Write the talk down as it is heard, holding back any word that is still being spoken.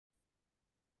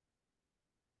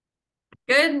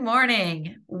Good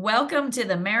morning. Welcome to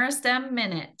the Meristem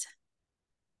Minute.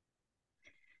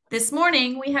 This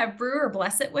morning, we have Brewer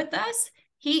Blessitt with us.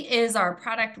 He is our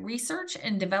product research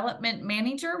and development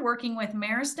manager working with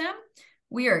Meristem.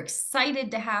 We are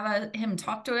excited to have him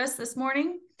talk to us this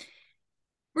morning.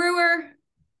 Brewer,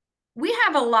 we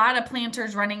have a lot of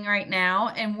planters running right now,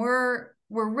 and we're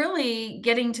really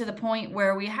getting to the point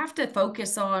where we have to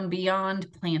focus on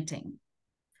beyond planting.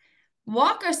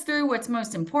 Walk us through what's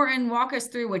most important. Walk us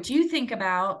through what you think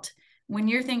about when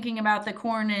you're thinking about the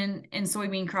corn and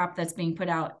soybean crop that's being put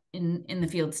out in the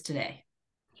fields today.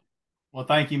 Well,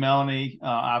 thank you, Melanie.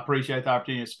 I appreciate the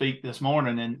opportunity to speak this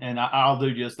morning, and I'll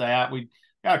do just that. We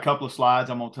got a couple of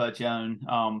slides I'm going to touch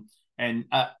on. And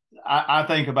I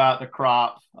think about the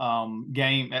crop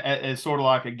game as sort of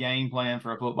like a game plan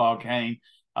for a football game.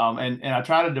 And I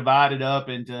try to divide it up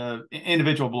into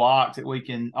individual blocks that we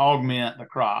can augment the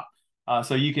crop.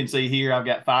 So you can see here, I've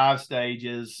got 5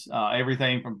 stages,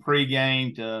 everything from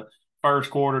pregame to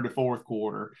first quarter to fourth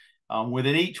quarter.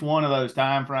 Within each one of those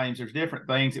time frames, there's different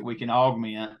things that we can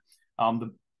augment.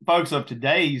 The folks of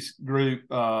today's group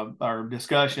or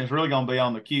discussion is really going to be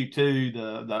on the Q2,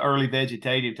 the early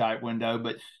vegetative type window.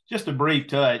 But just a brief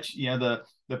touch, the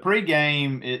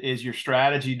pregame is your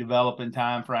strategy developing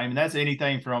time frame, and that's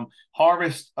anything from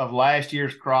harvest of last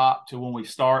year's crop to when we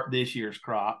start this year's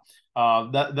crop.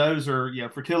 Those are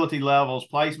fertility levels,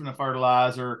 placement of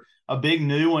fertilizer, a big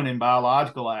new one in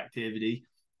biological activity.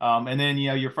 And then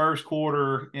your first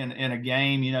quarter in a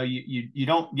game, you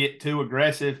don't get too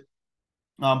aggressive,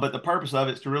 but the purpose of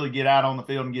it is to really get out on the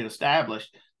field and get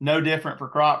established. No different for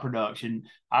crop production.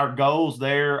 Our goals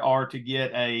there are to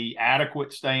get a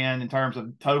adequate stand in terms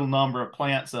of total number of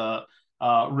plants up,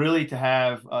 really to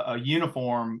have a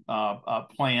uniform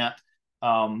plant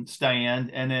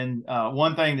stand. And then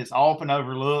one thing that's often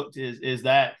overlooked is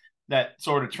that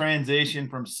sort of transition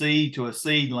from seed to a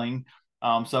seedling.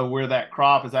 So where that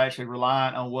crop is actually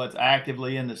reliant on what's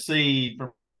actively in the seed from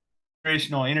a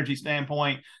nutritional energy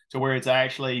standpoint to where it's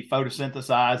actually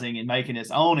photosynthesizing and making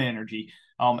its own energy.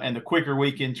 And the quicker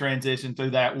we can transition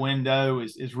through that window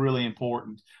is really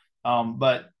important. And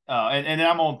then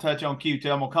I'm going to touch on Q2.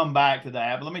 I'm going to come back to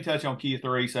that, but let me touch on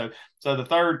Q3. So the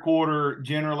third quarter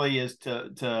generally is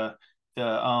it's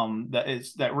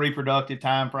that reproductive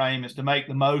time frame is to make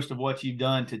the most of what you've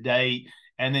done to date.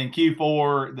 And then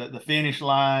Q4, the finish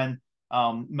line,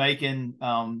 carrying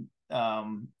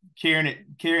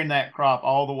that crop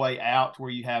all the way out to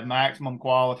where you have maximum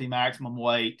quality, maximum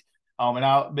weight. And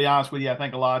I'll be honest with you, I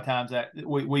think a lot of times that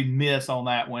we miss on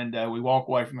that window. We walk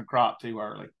away from the crop too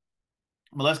early.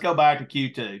 But let's go back to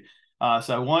Q2.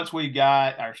 So once we've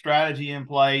got our strategy in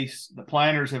place, the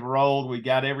planters have rolled, we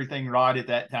got everything right at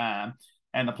that time,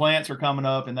 and the plants are coming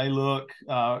up and they look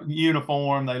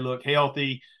uniform, they look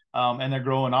healthy. And they're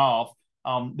growing off.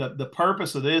 The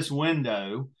purpose of this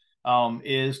window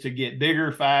is to get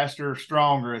bigger, faster,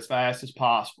 stronger as fast as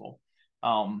possible.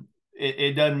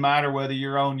 It doesn't matter whether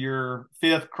you're on your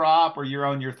 5th crop or you're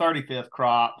on your 35th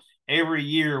crop. Every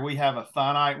year we have a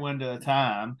finite window of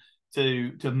time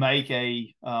to make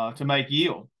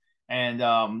yield. And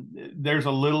there's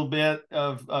a little bit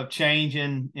of change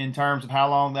in terms of how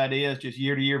long that is, just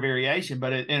year to year variation.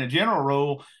 But in a general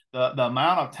rule, the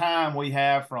amount of time we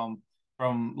have from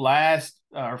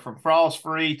frost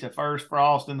free to first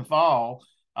frost in the fall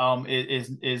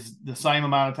is the same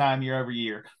amount of time year over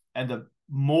year. And the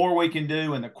more we can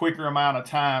do in the quicker amount of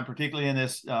time, particularly in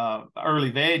this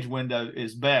early veg window,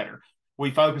 is better.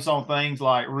 We focus on things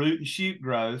like root and shoot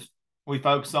growth. We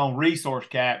focus on resource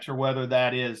capture, whether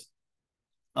that is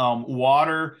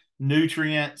water,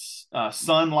 nutrients,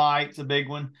 sunlight's a big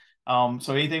one.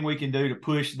 So anything we can do to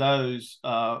push those,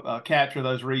 capture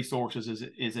those resources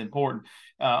is important.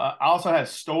 I also have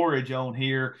storage on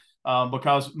here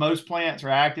because most plants are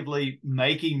actively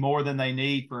making more than they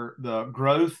need for the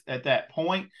growth at that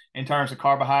point in terms of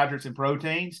carbohydrates and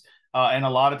proteins. And a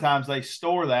lot of times they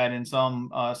store that in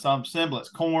some semblance.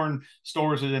 Corn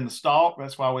stores it in the stalk.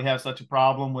 That's why we have such a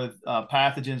problem with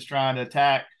pathogens trying to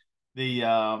attack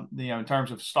in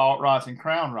terms of stalk rots and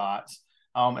crown rots.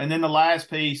 And then the last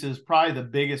piece is probably the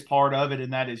biggest part of it,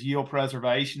 and that is yield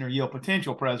preservation or yield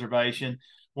potential preservation.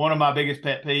 One of my biggest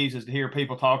pet peeves is to hear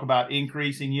people talk about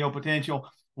increasing yield potential.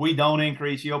 We don't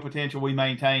increase yield potential. We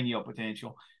maintain yield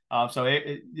potential. So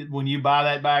when you buy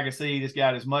that bag of seed, it's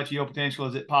got as much yield potential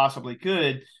as it possibly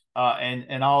could.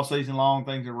 And all season long,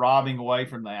 things are robbing away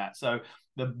from that. So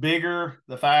the bigger,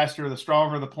 the faster, the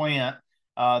stronger the plant,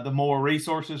 the more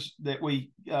resources that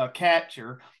we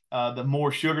capture, the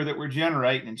more sugar that we're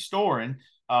generating and storing,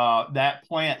 that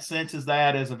plant senses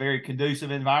that as a very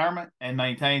conducive environment and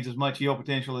maintains as much yield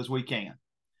potential as we can.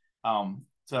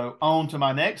 So on to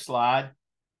my next slide,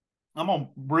 I'm going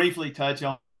to briefly touch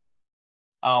on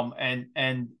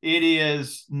and it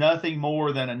is nothing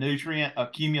more than a nutrient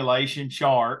accumulation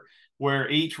chart where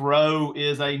each row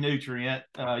is a nutrient.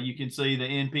 You can see the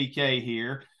NPK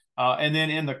here. And then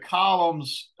in the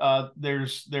columns,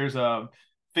 there's a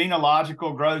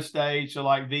phenological growth stage, so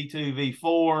like V2,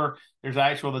 V4. There's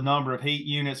actual the number of heat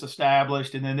units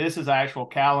established, and then this is actual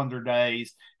calendar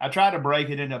days. I try to break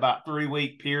it into about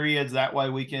 3-week periods. That way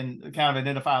we can kind of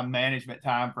identify management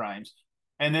timeframes.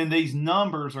 And then these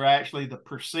numbers are actually the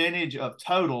percentage of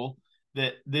total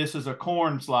that this is a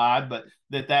corn slide, but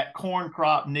that corn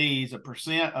crop needs, a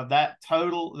percent of that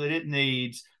total that it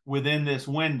needs within this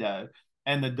window.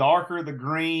 And the darker the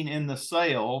green in the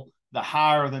cell, the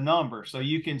higher the number. So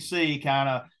you can see kind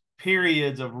of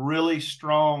periods of really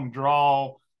strong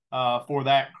draw for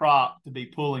that crop to be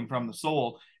pulling from the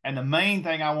soil. And the main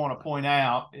thing I want to point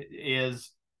out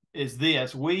is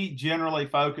this. We generally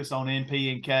focus on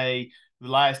NP and K. The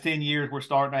last 10 years, we're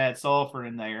starting to add sulfur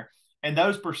in there. And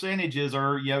those percentages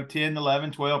are, 10,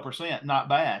 11, 12%, not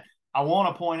bad. I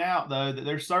want to point out, though, that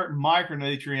there's certain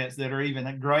micronutrients that are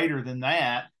even greater than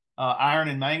that. Iron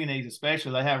and manganese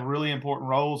especially, they have really important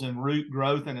roles in root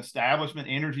growth and establishment,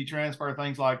 energy transfer,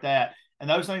 things like that. And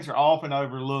those things are often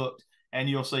overlooked, and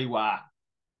you'll see why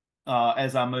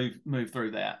as I move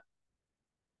through that.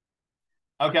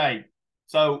 Okay,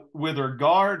 so with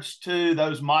regards to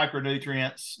those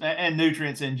micronutrients and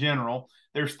nutrients in general,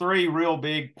 there's 3 real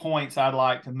big points I'd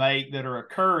like to make that are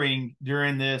occurring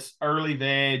during this early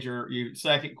veg or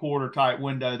second quarter type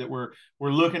window that we're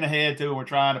looking ahead to and we're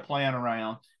trying to plan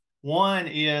around. One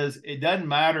is it doesn't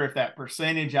matter if that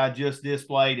percentage I just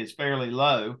displayed is fairly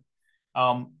low.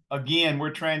 Again,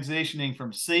 we're transitioning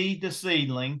from seed to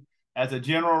seedling. As a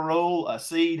general rule, a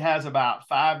seed has about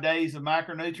 5 days of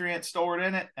macronutrients stored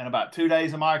in it and about 2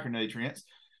 days of micronutrients.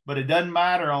 But it doesn't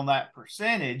matter on that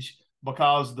percentage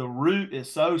because the root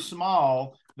is so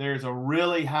small, there's a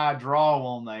really high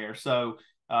draw on there. So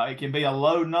it can be a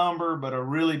low number, but a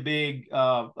really big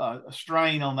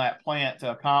strain on that plant to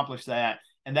accomplish that.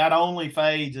 And that only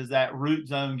fades as that root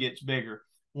zone gets bigger.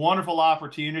 Wonderful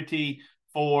opportunity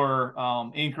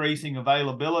for increasing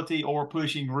availability or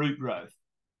pushing root growth.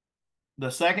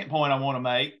 The second point I want to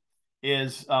make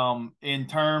is in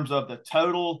terms of the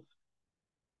total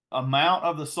amount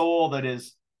of the soil that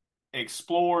is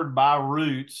explored by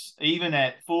roots, even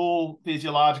at full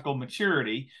physiological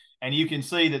maturity. And you can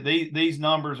see that these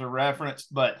numbers are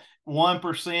referenced, but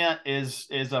 1%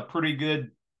 is a pretty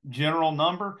good general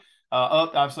number.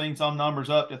 I've seen some numbers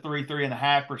up to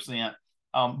 3.5%.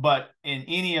 But in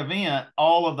any event,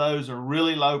 all of those are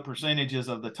really low percentages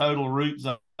of the total root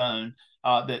zone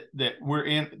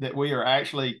that we are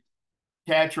actually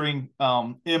capturing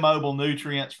immobile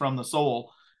nutrients from the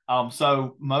soil.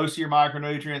 So most of your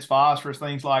micronutrients, phosphorus,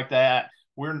 things like that,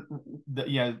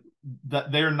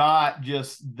 they're not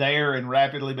just there and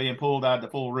rapidly being pulled out of the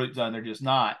full root zone. They're just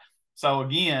not. So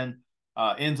again,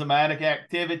 enzymatic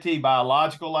activity,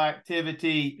 biological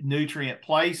activity, nutrient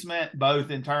placement,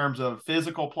 both in terms of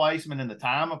physical placement and the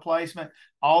time of placement,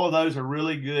 all of those are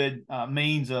really good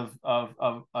means of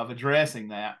addressing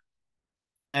that.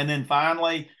 And then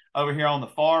finally, over here on the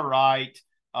far right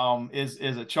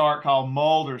is a chart called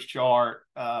Mulder's chart,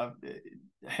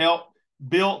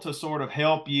 built to sort of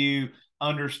help you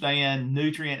understand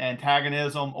nutrient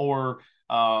antagonism or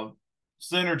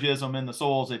synergism in the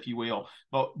soils, if you will.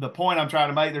 But the point I'm trying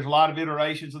to make, there's a lot of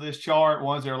iterations of this chart,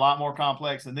 ones that are a lot more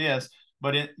complex than this.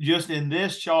 But just in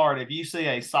this chart, if you see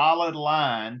a solid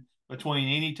line between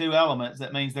any 2 elements,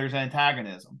 that means there's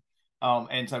antagonism.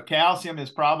 And so calcium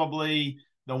is probably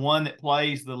the one that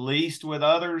plays the least with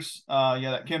others.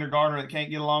 That kindergartner that can't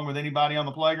get along with anybody on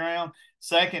the playground.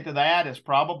 Second to that is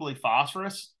probably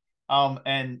phosphorus.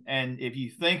 And if you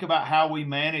think about how we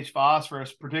manage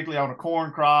phosphorus, particularly on a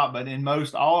corn crop, but in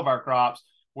most all of our crops,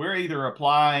 we're either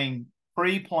applying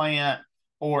pre-plant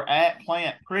or at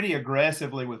plant pretty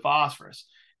aggressively with phosphorus.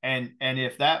 And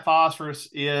if that phosphorus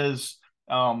is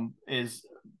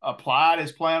applied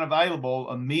as plant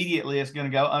available, immediately it's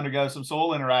going to undergo some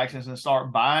soil interactions and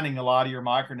start binding a lot of your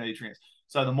micronutrients.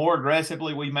 So the more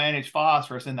aggressively we manage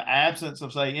phosphorus in the absence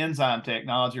of, say, enzyme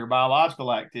technology or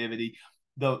biological activity,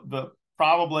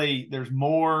 probably there's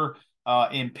more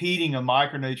impeding of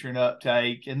micronutrient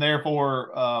uptake and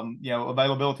therefore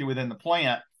availability within the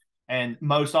plant. And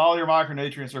most all your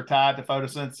micronutrients are tied to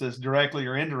photosynthesis directly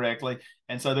or indirectly,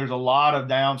 and so there's a lot of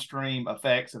downstream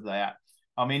effects of that.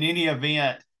 In any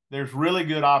event, there's really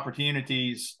good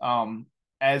opportunities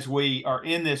as we are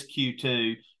in this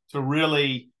Q2 to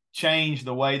really change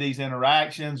the way these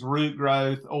interactions, root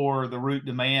growth, or the root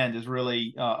demand is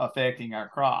really affecting our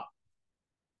crop.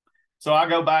 So I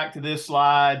go back to this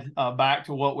slide, back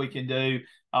to what we can do.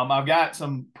 I've got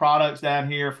some products down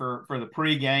here for the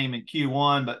pregame in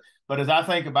Q1, but as I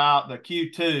think about the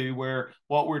Q2, where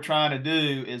what we're trying to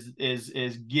do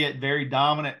is get very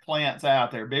dominant plants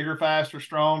out there, bigger, faster,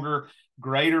 stronger,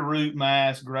 greater root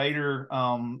mass, greater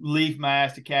leaf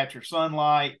mass to capture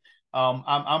sunlight.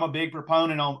 I'm a big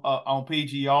proponent on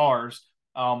PGRs.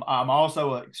 I'm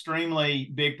also an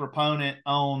extremely big proponent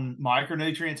on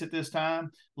micronutrients at this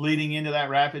time, leading into that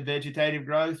rapid vegetative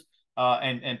growth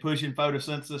and pushing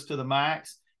photosynthesis to the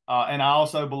max. And I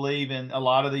also believe in a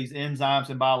lot of these enzymes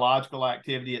and biological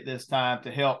activity at this time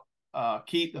to help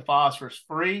keep the phosphorus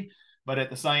free, but at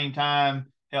the same time,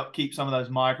 help keep some of those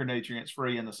micronutrients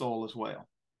free in the soil as well.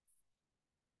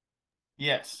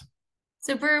 Yes.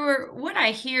 So Brewer, what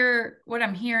I'm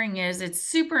hearing is it's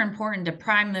super important to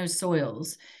prime those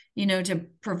soils, to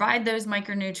provide those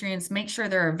micronutrients, make sure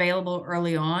they're available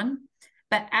early on.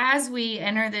 But as we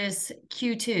enter this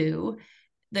Q2,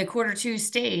 the Q2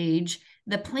 stage,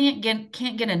 the plant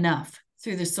can't get enough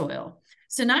through the soil.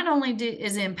 So not only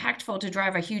is it impactful to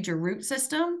drive a huger root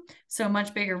system, so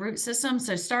much bigger root system,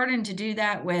 so starting to do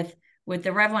that with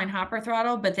the Revline hopper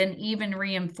throttle, but then even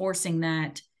reinforcing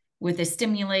that with a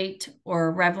stimulate or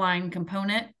a Revline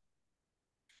component.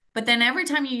 But then every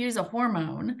time you use a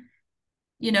hormone,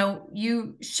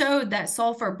 you showed that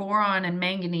sulfur, boron, and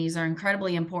manganese are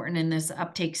incredibly important in this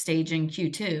uptake stage in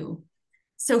Q2.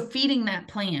 So feeding that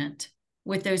plant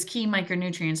with those key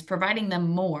micronutrients, providing them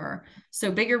more,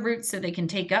 so bigger roots so they can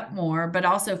take up more, but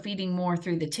also feeding more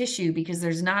through the tissue because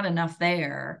there's not enough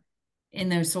there in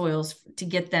those soils to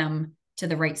get them to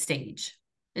the right stage.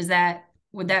 Yeah,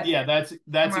 that's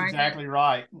exactly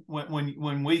right.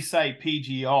 When we say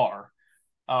PGR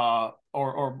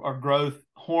or growth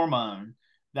hormone,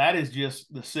 that is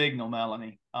just the signal,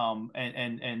 Melanie.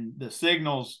 And the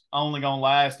signal's only going to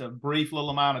last a brief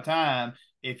little amount of time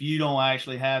if you don't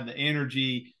actually have the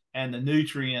energy and the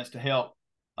nutrients to help,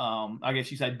 I guess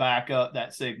you say, back up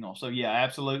that signal. So yeah,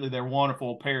 absolutely, they're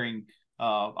wonderful pairing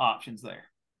options there.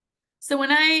 So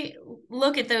when I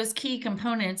look at those key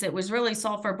components, it was really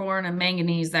sulfur, boron, and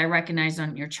manganese that I recognized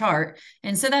on your chart.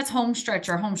 And so that's Homestretch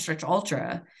or Homestretch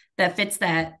Ultra that fits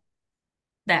that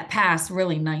pass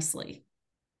really nicely.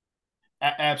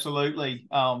 Absolutely.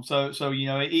 So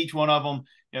each one of them,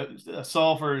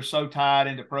 sulfur is so tied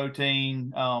into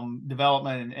protein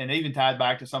development and even tied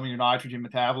back to some of your nitrogen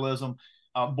metabolism.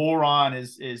 Boron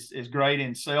is great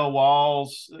in cell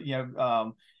walls,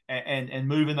 and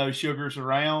moving those sugars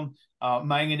around.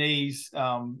 Manganese,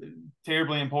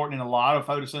 terribly important in a lot of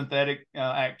photosynthetic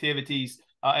activities.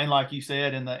 And like you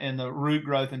said, in the root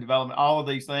growth and development, all of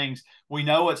these things, we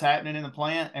know what's happening in the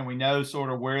plant, and we know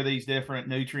sort of where these different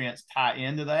nutrients tie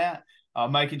into that.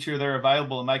 Making sure they're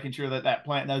available and making sure that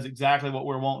plant knows exactly what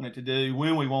we're wanting it to do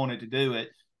when we want it to do it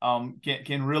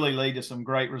can really lead to some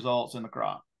great results in the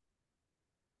crop.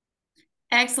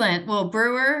 Excellent. Well,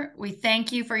 Brewer, we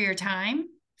thank you for your time.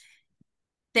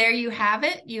 There you have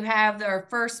it. You have our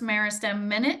first Meristem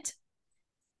Minute.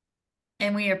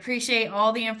 And we appreciate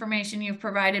all the information you've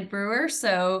provided, Brewer.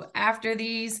 So after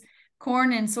these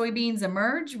corn and soybeans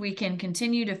emerge, we can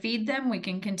continue to feed them. We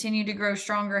can continue to grow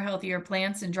stronger, healthier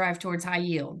plants and drive towards high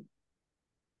yield.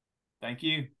 Thank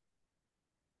you.